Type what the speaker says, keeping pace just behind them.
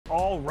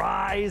All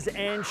rise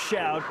and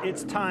shout.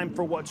 It's time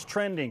for What's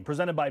Trending,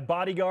 presented by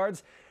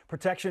Bodyguards,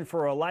 protection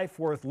for a life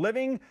worth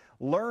living.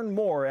 Learn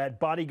more at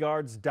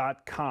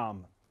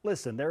bodyguards.com.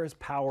 Listen, there is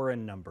power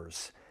in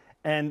numbers.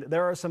 And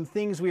there are some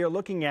things we are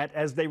looking at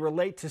as they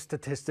relate to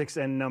statistics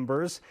and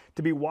numbers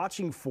to be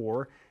watching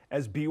for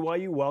as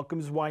BYU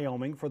welcomes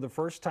Wyoming. For the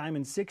first time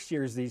in 6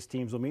 years, these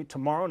teams will meet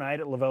tomorrow night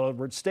at LaVell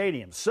Edwards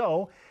Stadium.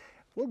 So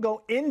we'll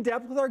go in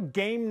depth with our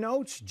game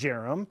notes,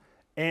 Jarom.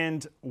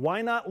 And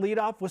why not lead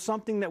off with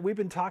something that we've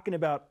been talking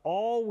about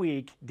all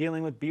week,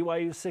 dealing with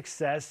BYU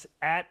success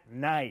at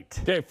night.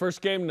 Okay, first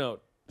game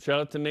note. Shout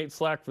out to Nate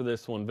Slack for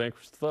this one.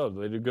 Vanquish the foe.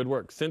 They do good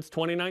work. Since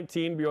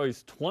 2019,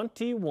 BYU's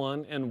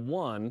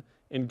 21-1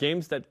 in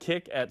games that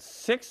kick at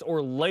 6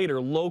 or later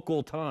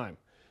local time.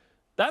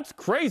 That's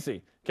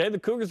crazy. Okay, the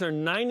Cougars are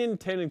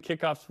 9-10 in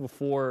kickoffs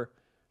before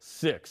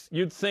 6.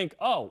 You'd think,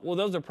 oh, well,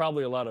 those are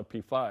probably a lot of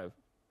P5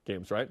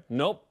 games, right?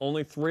 Nope,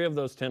 only 3 of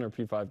those 10 are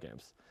P5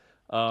 games.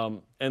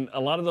 And a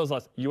lot of those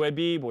lost.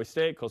 UAB, Boise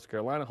State, Coastal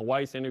Carolina,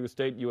 Hawaii, San Diego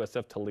State,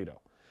 USF, Toledo.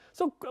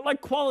 So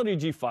like quality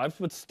G5s,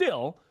 but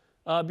still,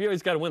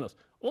 BYU's got to win those.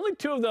 Only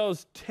 2 of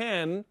those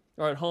 10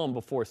 are at home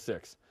before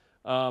 6.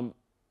 9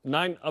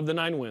 of the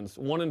 9 wins,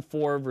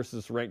 1-4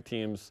 versus ranked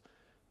teams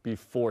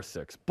before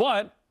 6.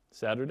 But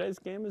Saturday's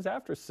game is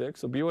after 6,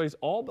 so BYU's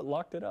all but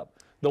locked it up.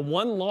 The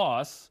one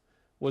loss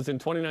was in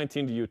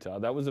 2019 to Utah.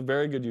 That was a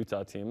very good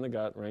Utah team that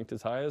got ranked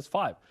as high as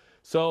 5.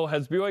 So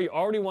has BYU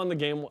already won the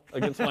game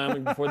against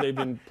Wyoming before they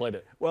even played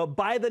it? Well,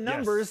 by the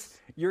numbers,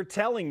 yes. you're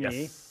telling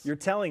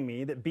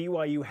me that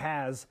BYU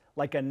has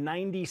like a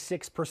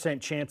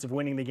 96% chance of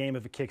winning the game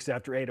if it kicks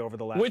after 8 over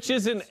the last. Which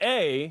is an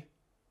A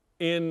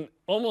in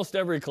almost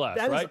every class,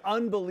 right? That right? is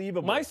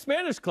unbelievable. My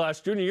Spanish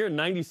class junior year,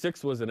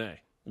 96 was an A.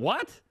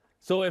 What?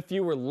 So if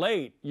you were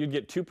late, you'd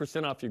get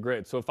 2% off your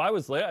grade. So if I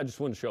was late, I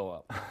just wouldn't show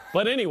up.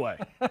 But anyway,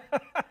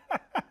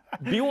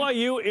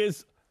 BYU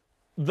is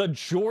the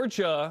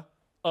Georgia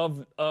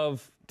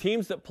of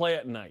teams that play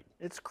at night.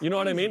 It's crazy. You know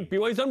what I mean?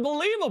 BYU's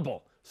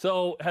unbelievable.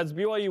 So has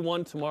BYU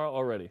won tomorrow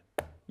already?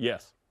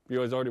 Yes.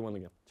 BYU's already won the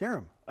game.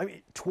 Jarom, I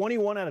mean,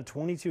 21 out of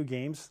 22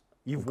 games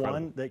you've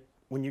won that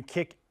when you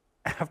kick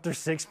after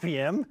 6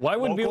 p.m. Why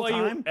would BYU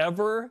time?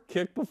 ever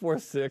kick before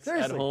 6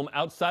 Seriously. at home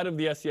outside of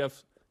the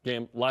SCF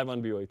game live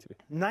on BYU TV?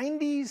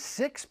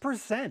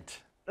 96%.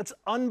 That's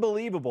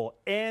unbelievable.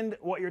 And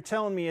what you're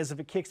telling me is if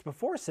it kicks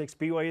before 6,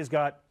 BYU's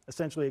got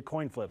essentially a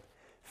coin flip,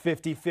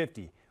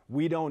 50-50.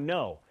 We don't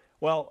know.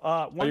 Well,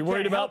 are you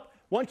worried about?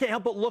 One can't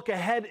help but look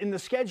ahead in the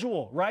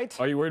schedule, right?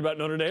 Are you worried about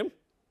Notre Dame?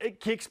 It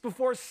kicks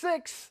before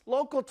 6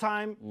 local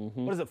time.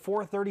 Mm-hmm. What is it,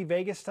 4:30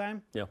 Vegas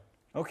time? Yeah.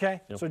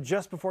 Okay, Yep. so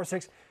just before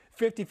 6,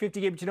 50-50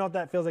 game. But you know what?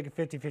 That feels like a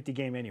 50-50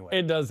 game anyway.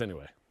 It does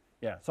anyway.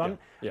 Yeah, so I'm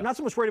not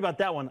so much worried about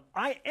that one.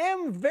 I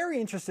am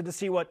very interested to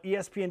see what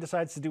ESPN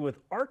decides to do with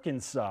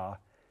Arkansas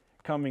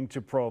coming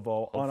to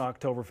Provo on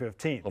October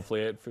 15th.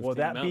 Hopefully at 15 Will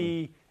that Mountain.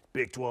 be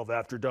Big 12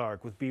 After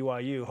Dark with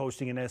BYU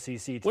hosting an SEC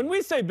team? When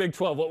we say Big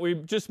 12, what we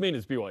just mean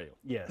is BYU.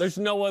 Yes. There's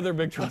no other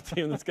Big 12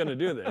 team that's going to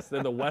do this.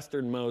 They're the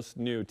westernmost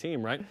new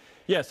team, right?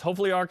 Yes,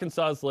 hopefully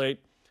Arkansas is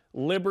late.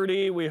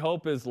 Liberty, we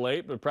hope, is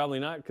late, but probably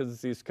not because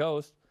it's East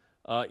Coast.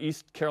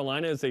 East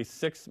Carolina is a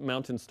 6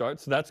 Mountain start,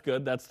 so that's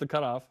good. That's the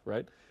cutoff,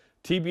 right?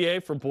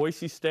 TBA for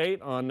Boise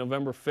State on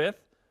November 5th.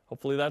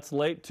 Hopefully that's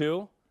late,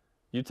 too.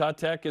 Utah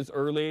Tech is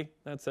early.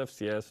 That's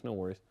FCS, no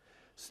worries.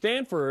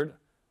 Stanford,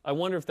 I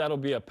wonder if that'll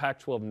be a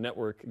Pac-12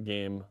 network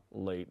game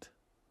late.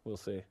 We'll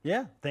see.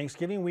 Yeah,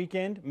 Thanksgiving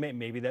weekend.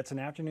 Maybe that's an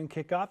afternoon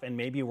kickoff, and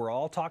maybe we're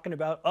all talking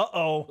about,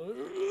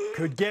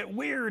 could get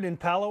weird in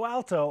Palo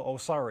Alto. Oh,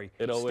 sorry,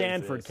 It always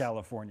Stanford, is.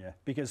 California,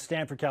 because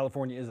Stanford,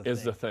 California is a thing.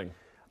 Is the thing.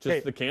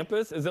 Just the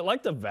campus? Is it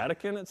like the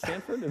Vatican at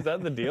Stanford? Is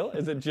that the deal?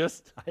 Is it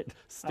just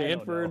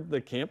Stanford,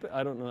 the campus?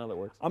 I don't know how that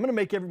works. I'm going to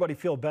make everybody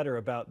feel better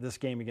about this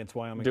game against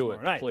Wyoming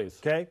tomorrow night. Please.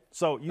 Okay,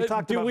 so you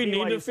talked about Do we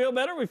need to BYU's feel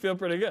better? We feel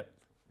pretty good.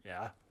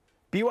 Yeah.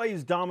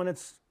 BYU's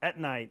dominance at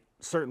night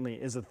certainly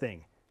is a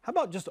thing. How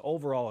about just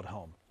overall at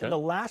home? Okay. In the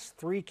last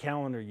 3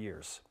 calendar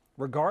years,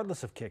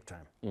 regardless of kick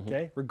time,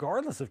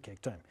 regardless of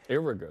kick time,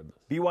 Irregardless.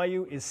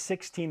 BYU is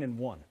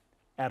 16-1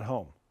 at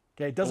home.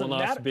 Okay, it doesn't One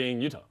loss matter. being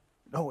Utah.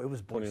 No, it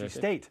was Boise 2019.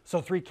 State.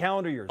 So 3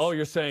 calendar years. Oh,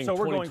 you're saying so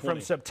we're going 2020.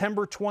 from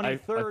September 23rd, I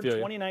feel you.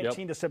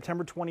 2019 to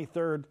September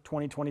 23rd,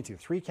 2022.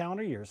 3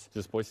 calendar years.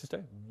 Just Boise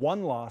State.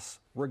 1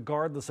 loss,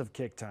 regardless of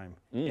kick time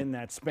in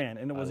that span.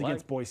 And it was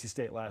against Boise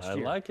State last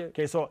year. I like it.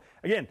 Okay, so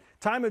again,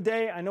 time of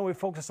day, I know we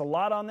focus a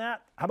lot on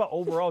that. How about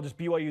overall just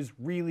BYU's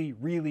really,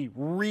 really,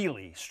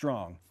 really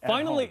strong at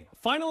home?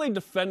 Finally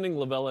defending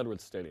LaVell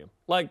Edwards Stadium.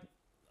 Like,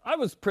 I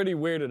was pretty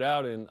weirded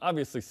out, and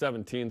obviously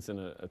 17's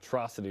an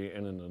atrocity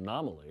and an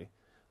anomaly.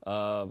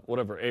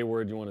 Whatever A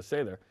word you want to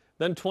say there.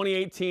 Then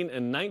 2018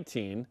 and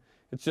 19,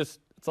 it's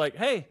like,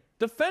 hey,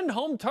 defend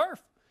home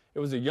turf. It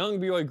was a young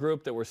BYU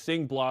group that we're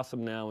seeing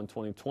blossom now in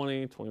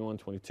 2020, 21,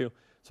 22.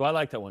 So I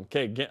like that one.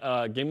 Okay,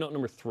 game note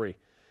number 3.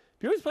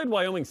 BYU's played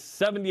Wyoming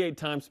 78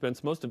 times,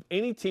 Spence, most of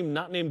any team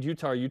not named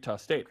Utah or Utah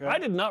State. Okay. I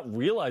did not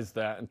realize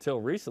that until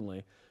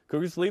recently.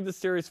 Cougars lead the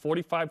series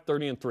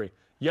 45-30-3.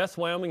 Yes,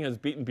 Wyoming has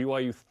beaten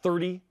BYU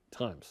 30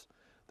 times.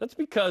 That's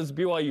because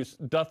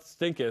BYU doth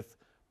stinketh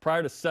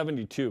prior to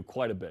 72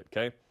 quite a bit,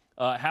 okay?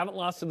 Haven't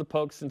lost to the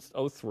Pokes since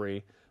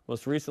 03.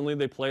 Most recently,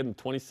 they played in the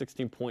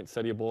 2016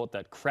 Poinsettia Bowl at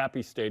that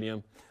crappy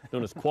stadium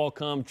known as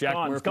Qualcomm. Jack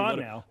Murphy. It's gone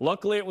now.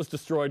 Luckily, it was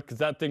destroyed because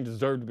that thing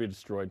deserved to be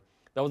destroyed.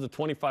 That was a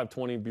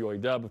 25-20 BYU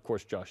dub. Of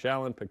course, Josh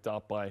Allen picked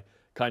off by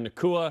Kai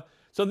Nakua.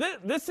 So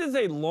this is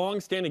a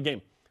long-standing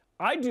game.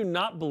 I do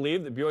not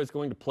believe that BYU is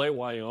going to play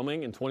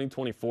Wyoming in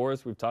 2024,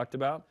 as we've talked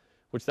about,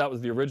 which that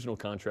was the original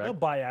contract. They'll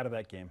buy out of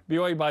that game.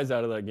 BYU buys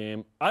out of that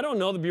game. I don't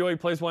know that BYU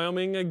plays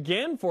Wyoming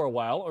again for a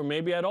while, or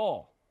maybe at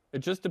all. It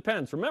just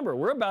depends. Remember,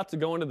 we're about to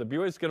go into the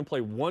BYU is going to play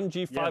one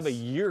G5 a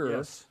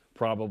year,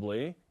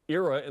 probably,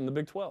 era in the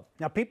Big 12.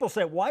 Now, people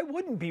say, why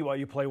wouldn't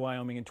BYU play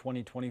Wyoming in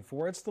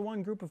 2024? It's the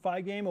one Group of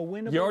 5 game, a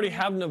win. You already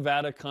have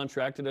Nevada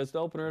contracted as the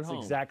opener at home.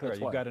 That's exactly right.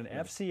 You've got an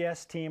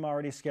FCS team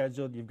already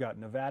scheduled. You've got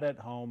Nevada at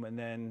home, and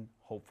then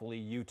hopefully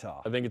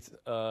Utah. I think it's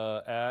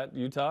at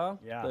Utah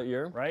that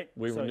year. Right.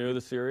 We renew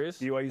the series.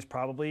 BYU's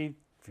probably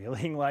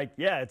feeling like,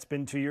 it's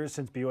been 2 years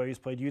since BYU's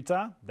played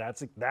Utah.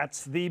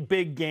 That's the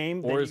big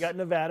game. Then you got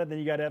Nevada, then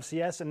you got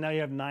FCS, and now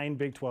you have 9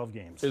 Big 12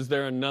 games. Is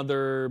there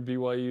another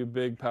BYU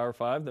Big Power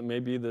 5 that may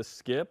be the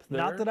skip there?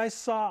 Not that I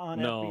saw on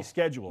FB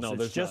schedules. No,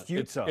 it's just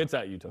Utah. It's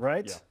at Utah.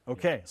 Right? Yeah.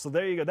 Okay, so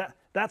there you go.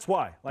 That's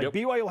why.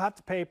 BYU will have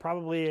to pay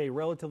probably a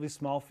relatively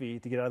small fee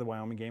to get out of the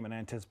Wyoming game, and I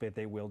anticipate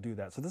they will do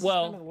that. So this is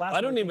kind of the last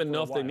I don't even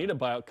know if they need a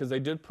buyout because they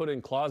did put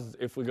in clauses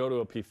if we go to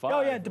a P5.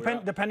 Oh, yeah,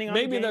 depending on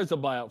maybe there's a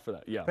buyout for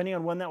that, yeah. Depending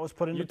on when that was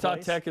put into Utah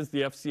place. Tech is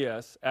the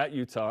FCS at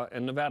Utah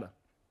and Nevada.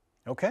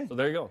 Okay. So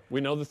there you go. We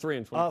know the 3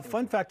 in 2020.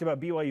 Fun fact about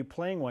BYU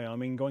playing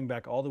Wyoming, going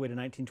back all the way to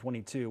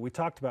 1922, we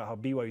talked about how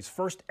BYU's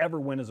first ever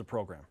win as a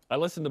program I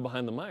listened to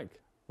Behind the Mic.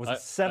 Was a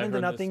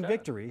 7-0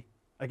 victory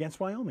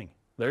against Wyoming.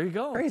 There you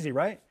go. Crazy,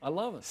 right? I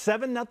love it.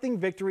 7-0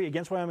 victory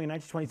against Wyoming in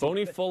 1922.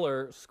 Boney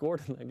Fuller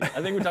scored in that game.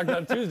 I think we talked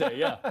about it Tuesday,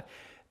 yeah.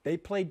 They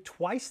played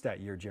twice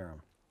that year, Jarom.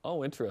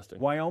 Oh, interesting.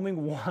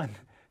 Wyoming won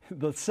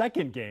the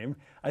second game,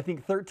 I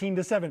think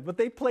 13-7, but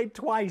they played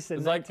twice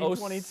in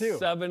 1922. Like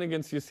 7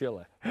 against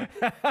UCLA.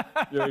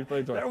 Yeah, he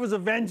played twice. There was a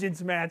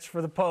vengeance match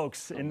for the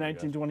Pokes in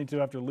 1922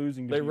 after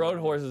losing to They rode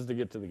horses to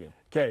get to the game.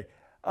 Okay.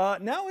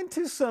 Now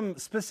into some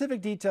specific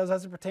details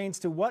as it pertains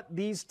to what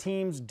these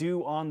teams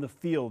do on the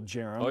field,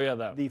 Jarom. Oh, yeah,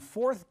 that. The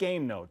fourth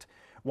game note.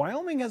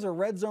 Wyoming has a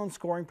red zone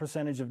scoring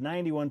percentage of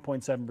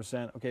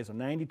 91.7%. Okay, so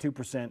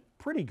 92%,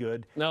 pretty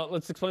good. Now,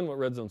 let's explain what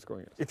red zone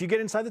scoring is. If you get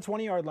inside the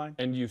 20-yard line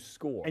and you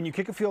score, and you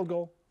kick a field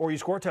goal or you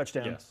score a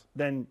touchdown,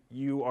 then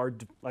you are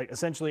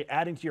essentially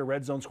adding to your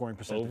red zone scoring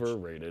percentage.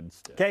 Overrated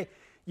stick. Okay,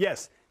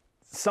 yes,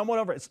 somewhat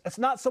over. It's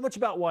not so much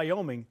about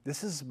Wyoming.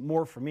 This is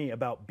more for me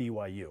about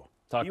BYU.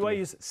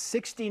 BYU's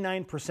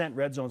 69%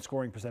 red zone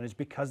scoring percentage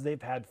because they've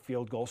had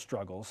field goal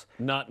struggles.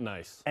 Not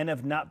nice. And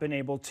have not been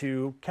able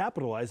to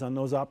capitalize on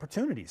those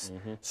opportunities.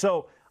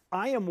 So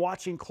I am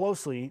watching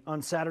closely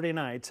on Saturday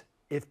night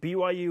if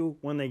BYU,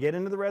 when they get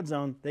into the red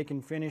zone, they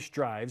can finish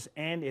drives,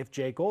 and if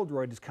Jake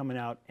Oldroyd is coming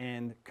out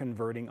and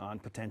converting on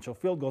potential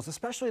field goals,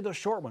 especially those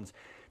short ones.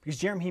 Because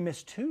Jarom, he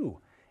missed 2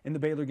 in the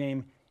Baylor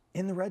game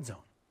in the red zone.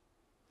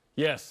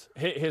 Yes,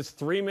 his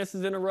 3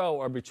 misses in a row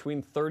are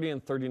between 30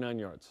 and 39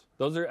 yards.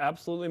 Those are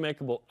absolutely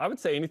makeable. I would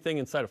say anything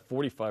inside of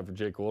 45 for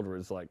Jake Oldroyd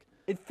is like...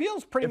 It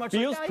feels pretty much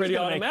like, pretty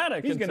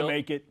automatic. He's going to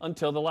make it.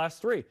 Until the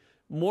last 3.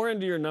 More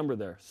into your number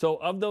there. So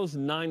of those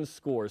 9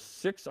 scores,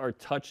 6 are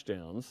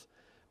touchdowns.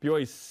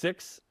 BYU's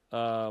 6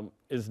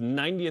 is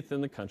 90th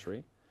in the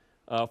country.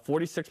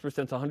 46%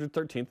 to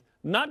 113th.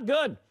 Not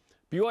good.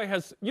 BYU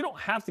has, you don't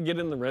have to get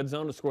in the red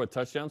zone to score a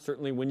touchdown.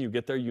 Certainly when you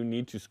get there, you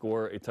need to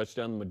score a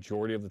touchdown the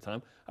majority of the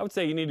time. I would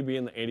say you need to be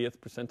in the 80th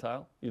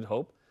percentile, you'd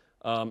hope,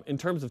 in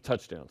terms of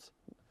touchdowns.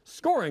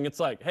 Scoring, it's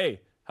like,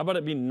 hey, how about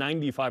it be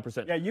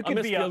 95%? Yeah, you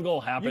could be field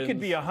goal happens. You could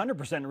be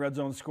 100% in red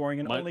zone scoring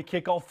and only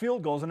kick all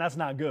field goals, and that's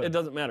not good. It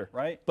doesn't matter.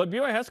 Right? But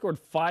BYU has scored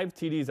 5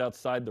 TDs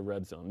outside the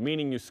red zone,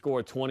 meaning you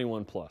score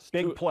 21 plus.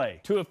 Big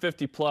play. 2 of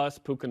 50 plus.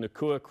 Puka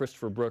Nakua,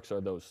 Christopher Brooks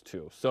are those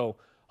 2. So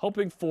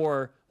hoping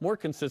for more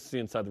consistency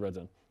inside the red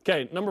zone.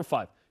 Okay, number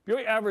 5.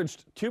 BYU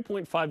averaged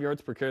 2.5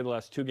 yards per carry the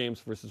last 2 games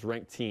versus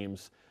ranked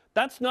teams.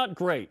 That's not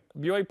great.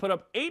 BYU put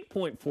up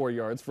 8.4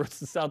 yards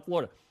versus South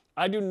Florida.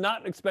 I do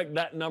not expect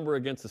that number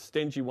against a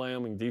stingy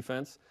Wyoming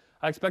defense.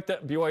 I expect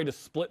that BYU to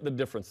split the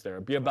difference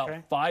there. Be about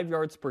 5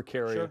 yards per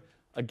carry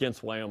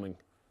against Wyoming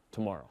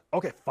tomorrow.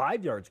 Okay,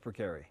 5 yards per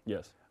carry.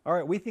 Yes. All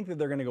right, we think that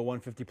they're going to go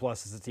 150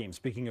 plus as a team,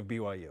 speaking of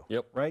BYU.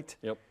 Yep. Right?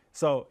 Yep.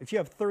 So if you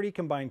have 30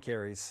 combined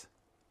carries,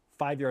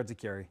 5 yards a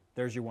carry,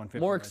 there's your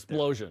 150. More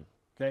explosion.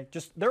 Okay,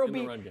 just there will in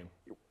be the run game.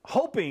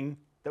 Hoping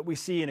that we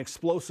see an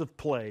explosive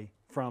play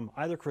from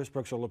either Chris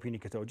Brooks or Lopini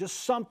Katoa,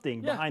 just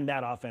something behind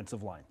that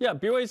offensive line. Yeah,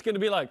 BYU's going to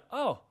be like,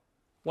 oh,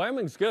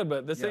 Wyoming's good,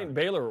 but this ain't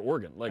Baylor or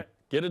Oregon. Like,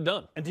 get it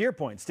done. And to your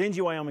point,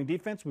 stingy Wyoming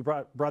defense, we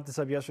brought this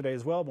up yesterday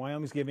as well.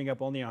 Wyoming's giving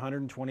up only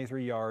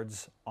 123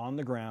 yards on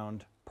the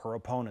ground per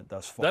opponent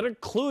thus far. That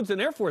includes an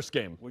Air Force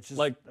game. Which is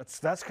like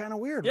that's kind of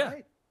weird,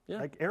 right? Yeah.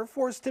 Like Air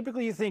Force,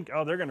 typically you think,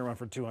 oh, they're going to run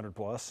for 200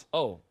 plus.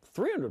 Oh,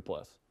 300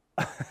 plus.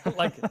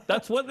 Like,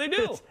 that's what they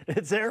do.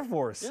 It's Air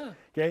Force. Yeah.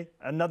 Okay,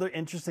 another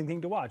interesting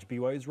thing to watch,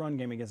 BYU's run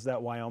game against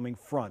that Wyoming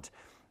front.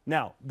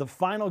 Now, the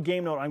final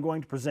game note I'm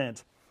going to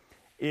present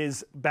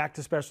is back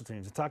to special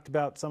teams. I talked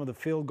about some of the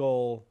field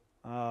goal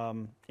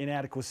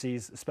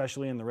inadequacies,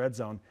 especially in the red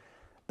zone.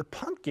 The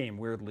punt game,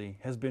 weirdly,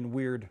 has been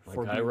weird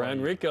for BYU.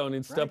 Ryan Rico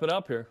needs to step it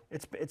up here.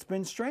 It's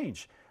been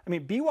strange. I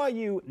mean,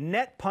 BYU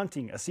net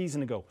punting a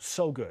season ago,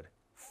 so good.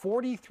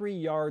 43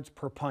 yards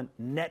per punt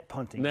net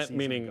punting. Net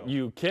meaning ago.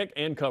 you kick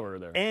and cover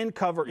there. And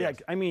cover, yes.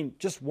 Yeah. I mean,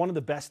 just one of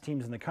the best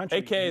teams in the country.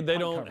 AKA, they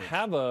don't coverage.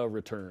 have a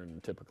return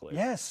typically.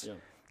 Yes, Yeah.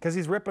 because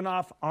he's ripping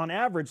off, on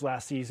average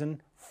last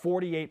season,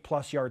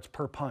 48-plus yards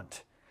per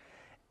punt.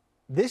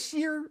 This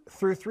year,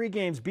 through 3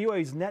 games,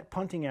 BYU's net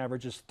punting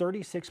average is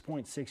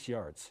 36.6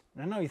 yards.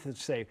 And I know you could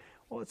say,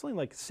 well, it's only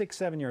like 6,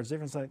 7 yards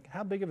difference. Like,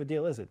 how big of a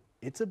deal is it?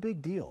 It's a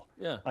big deal.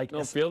 Yeah. Like,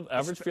 no,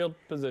 average field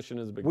position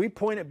is a big deal. We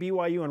point at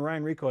BYU and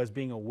Ryan Rico as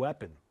being a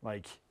weapon.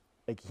 Like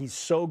he's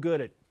so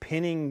good at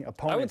pinning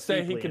opponents. I would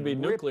say he deeply could be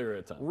nuclear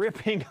at times.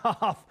 Ripping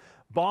off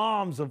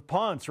bombs of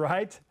punts,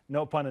 right?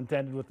 No pun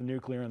intended with the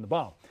nuclear and the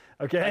bomb.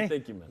 Okay? I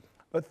think you meant.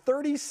 But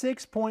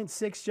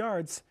 36.6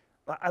 yards,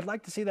 I'd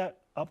like to see that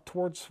up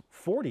towards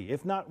 40,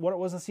 if not what it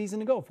was a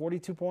season ago,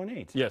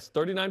 42.8. Yes,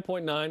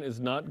 39.9 is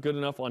not good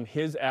enough on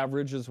his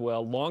average as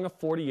well. Long of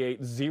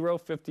 48,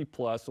 0-50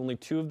 plus, only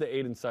 2 of the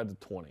 8 inside the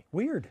 20.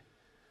 Weird.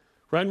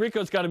 Ryan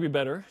Rico's got to be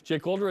better.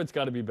 Jake Oldred's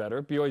got to be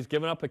better. BYU's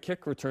given up a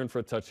kick return for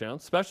a touchdown.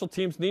 Special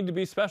teams need to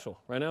be special.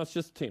 Right now, it's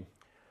just a team.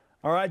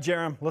 All right,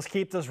 Jarom, let's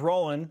keep this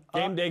rolling.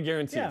 Game day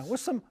guarantees. Yeah, with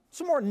some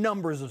more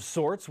numbers of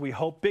sorts. We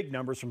hope big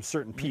numbers from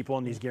certain people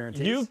in these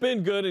guarantees. You've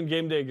been good in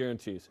game day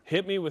guarantees.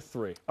 Hit me with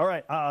 3. All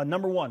right,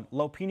 number 1,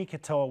 Lopini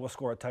Katoa will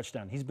score a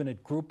touchdown. He's been a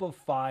group of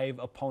 5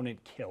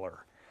 opponent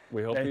killer.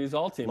 We hope he's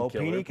all-team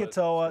killer. Lopini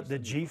Katoa, the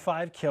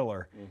G5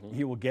 killer.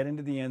 He will get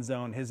into the end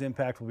zone. His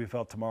impact will be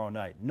felt tomorrow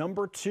night.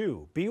 Number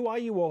 2,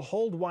 BYU will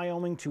hold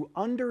Wyoming to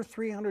under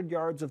 300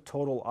 yards of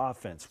total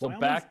offense. So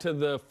back to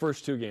the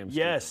first 2 games.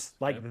 Yes,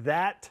 like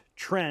that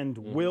trend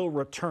will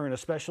return,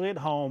 especially at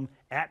home,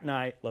 at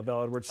night,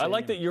 Lavelle Edwards I Stadium.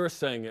 like that you're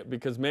saying it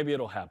because maybe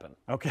it'll happen.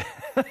 Okay.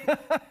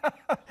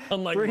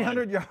 Unlike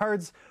 300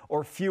 yards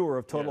or fewer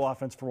of total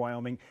offense for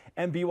Wyoming,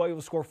 and BYU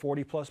will score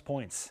 40-plus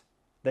points.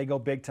 They go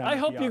big time. I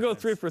hope you go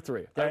offense. 3 for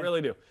 3. I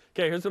really do.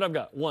 Okay, here's what I've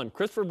got. 1,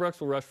 Christopher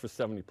Brooks will rush for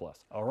 70-plus.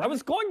 All right. I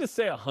was going to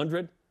say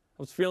 100. I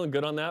was feeling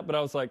good on that, but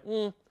I was like,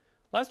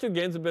 last 2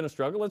 games have been a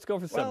struggle. Let's go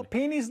for 70. Well,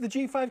 Peeney's the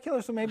G5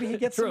 killer, so maybe he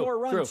gets some more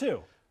run,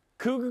 too.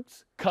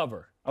 Cougs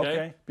cover.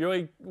 Okay.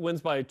 BYU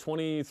wins by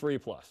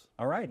 23-plus.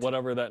 All right.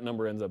 Whatever that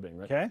number ends up being,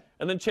 right? Okay.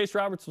 And then Chase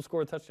Roberts will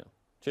score a touchdown.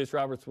 Chase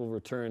Roberts will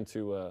return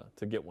to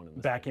get one in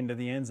this Back into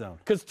the end zone.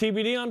 Because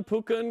TBD on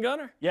Puka and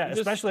Gunner. Yeah,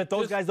 especially if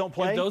those guys don't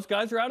play. If those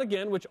guys are out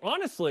again, which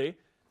honestly,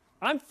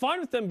 I'm fine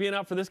with them being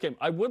out for this game.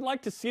 I would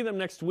like to see them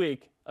next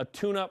week, a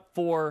tune-up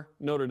for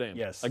Notre Dame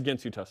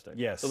against Utah State.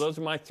 Yes. So those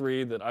are my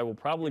 3 that I will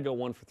probably go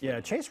 1 for 3. Yeah,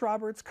 Chase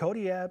Roberts,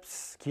 Cody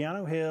Epps,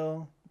 Keanu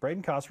Hill,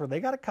 Braden Cosper, they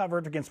got it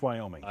covered against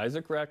Wyoming.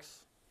 Isaac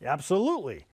Rex. Absolutely.